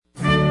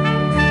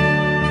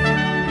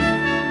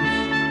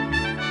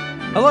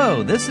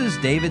Hello, this is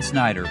David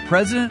Snyder,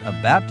 President of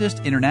Baptist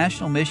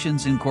International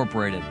Missions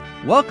Incorporated,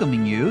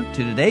 welcoming you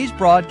to today's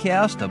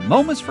broadcast of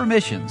Moments for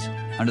Missions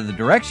under the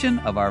direction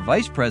of our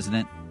Vice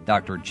President,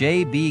 Dr.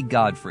 J.B.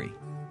 Godfrey.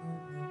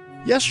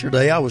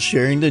 Yesterday, I was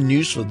sharing the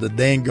news for the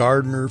Dan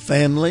Gardner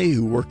family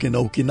who work in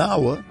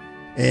Okinawa,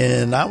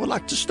 and I would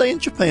like to stay in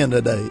Japan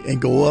today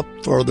and go up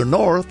further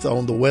north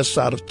on the west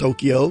side of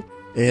Tokyo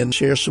and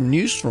share some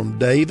news from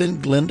Dave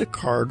and Glenda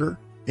Carter.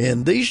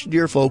 And these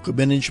dear folk have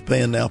been in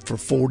Japan now for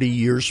 40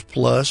 years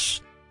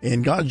plus,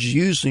 and God's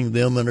using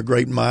them in a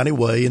great mighty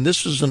way. And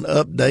this is an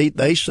update,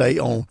 they say,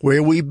 on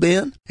where we've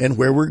been and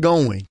where we're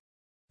going.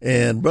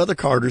 And Brother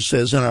Carter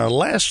says, in our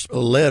last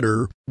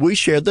letter, we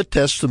shared the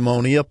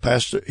testimony of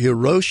Pastor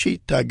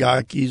Hiroshi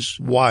Tagagi's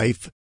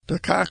wife,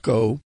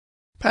 Takako.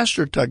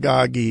 Pastor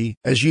Tagagi,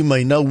 as you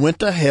may know, went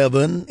to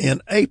heaven in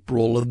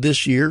April of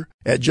this year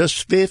at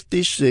just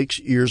 56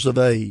 years of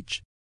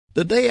age.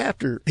 The day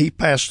after he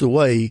passed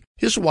away,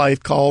 his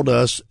wife called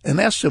us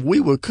and asked if we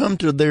would come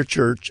to their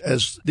church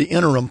as the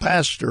interim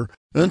pastor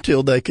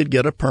until they could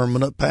get a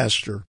permanent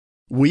pastor.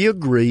 We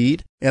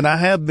agreed, and I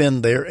have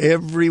been there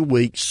every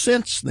week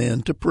since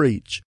then to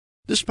preach.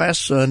 This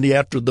past Sunday,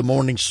 after the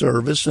morning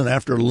service and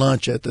after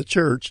lunch at the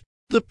church,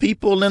 the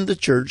people in the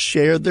church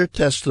shared their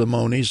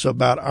testimonies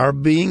about our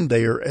being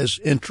there as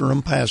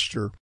interim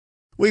pastor.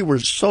 We were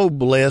so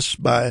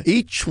blessed by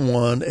each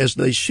one as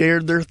they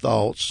shared their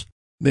thoughts.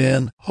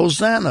 Then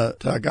Hosanna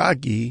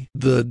Tagagi,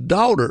 the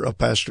daughter of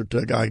Pastor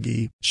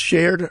Tagagi,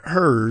 shared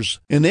hers,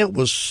 and it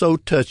was so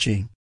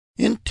touching.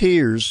 In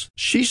tears,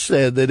 she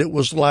said that it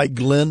was like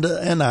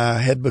Glenda and I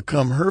had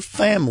become her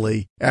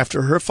family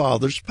after her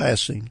father's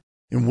passing.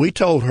 And we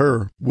told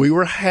her we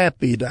were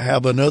happy to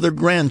have another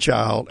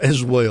grandchild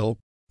as well.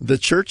 The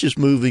church is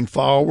moving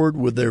forward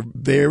with their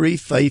very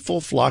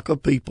faithful flock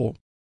of people.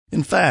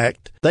 In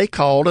fact, they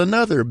called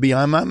another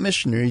BIMI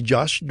missionary,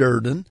 Josh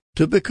Durden,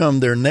 to become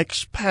their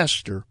next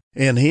pastor,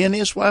 and he and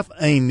his wife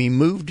Amy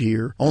moved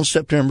here on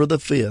September the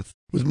 5th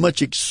with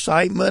much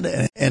excitement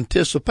and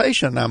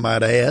anticipation, I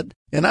might add,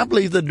 and I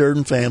believe the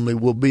Durden family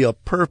will be a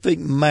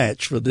perfect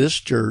match for this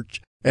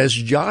church, as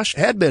Josh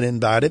had been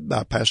invited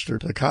by Pastor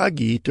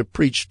Takagi to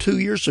preach 2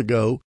 years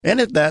ago, and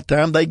at that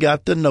time they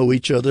got to know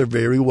each other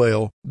very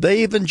well.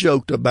 They even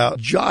joked about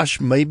Josh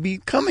may be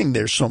coming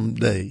there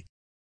someday.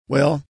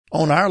 Well,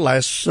 on our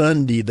last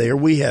Sunday there,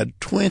 we had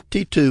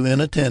 22 in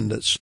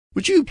attendance.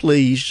 Would you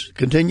please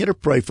continue to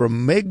pray for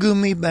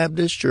Megumi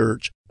Baptist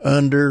Church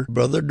under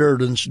Brother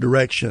Durden's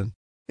direction?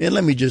 And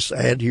let me just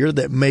add here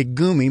that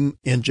Megumi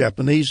in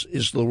Japanese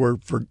is the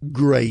word for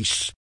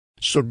grace.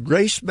 So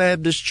Grace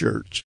Baptist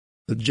Church,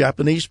 the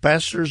Japanese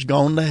pastor's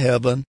gone to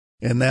heaven,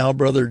 and now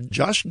Brother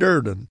Josh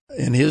Durden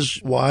and his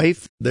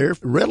wife, they're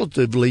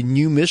relatively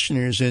new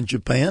missionaries in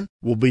Japan,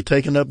 will be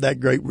taking up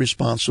that great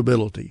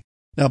responsibility.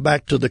 Now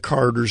back to the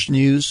Carter's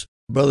news.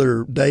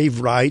 Brother Dave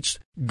writes,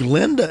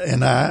 Glenda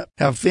and I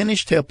have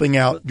finished helping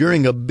out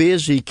during a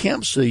busy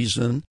camp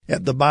season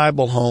at the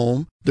Bible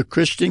Home, the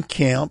Christian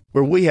camp,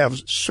 where we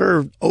have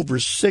served over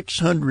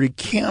 600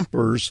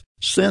 campers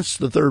since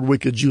the third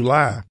week of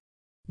July.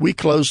 We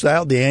closed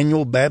out the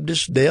annual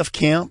Baptist Deaf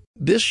Camp.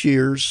 This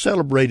year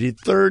celebrated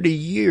 30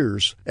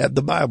 years at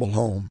the Bible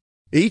Home.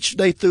 Each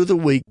day through the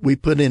week, we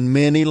put in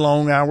many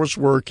long hours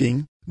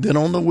working. Then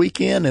on the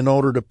weekend, in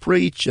order to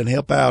preach and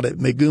help out at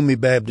Megumi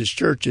Baptist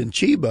Church in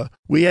Chiba,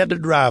 we had to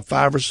drive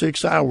 5 or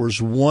 6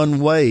 hours one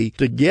way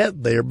to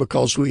get there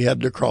because we had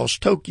to cross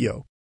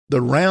Tokyo.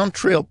 The round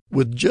trip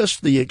with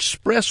just the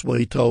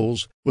expressway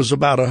tolls was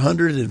about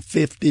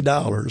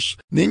 $150.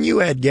 Then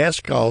you add gas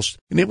costs,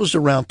 and it was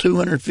around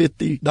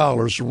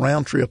 $250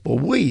 round trip a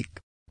week.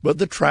 But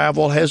the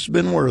travel has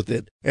been worth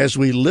it as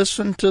we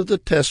listen to the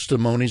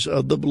testimonies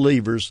of the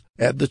believers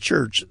at the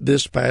church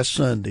this past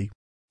Sunday.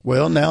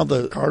 Well, now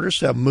the Carters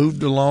have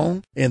moved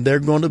along, and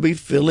they're going to be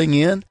filling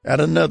in at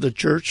another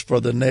church for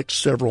the next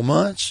several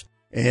months,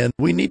 and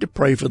we need to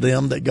pray for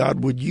them that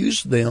God would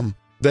use them,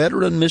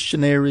 veteran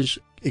missionaries,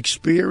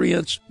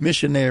 experienced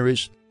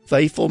missionaries,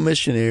 faithful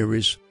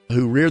missionaries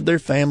who reared their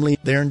family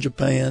there in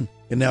Japan,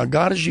 and now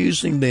God is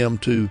using them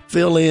to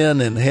fill in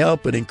and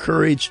help and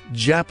encourage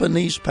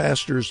Japanese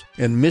pastors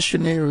and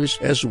missionaries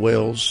as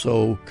well.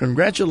 So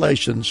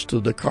congratulations to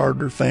the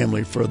Carter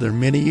family for their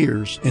many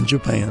years in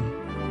Japan.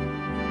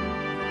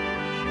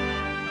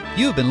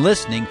 You've been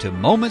listening to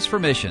Moments for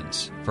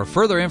Missions. For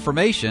further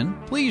information,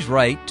 please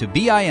write to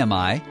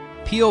BIMI,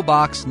 P.O.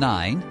 Box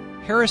 9,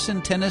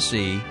 Harrison,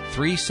 Tennessee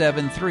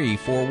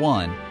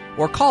 37341,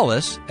 or call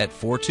us at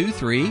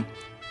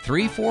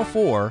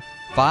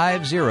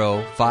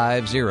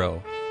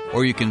 423-344-5050.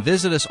 Or you can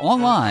visit us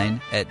online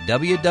at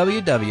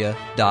www.bimi.org.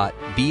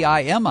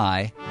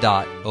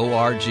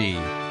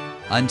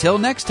 Until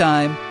next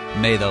time,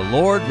 may the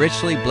Lord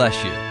richly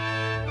bless you.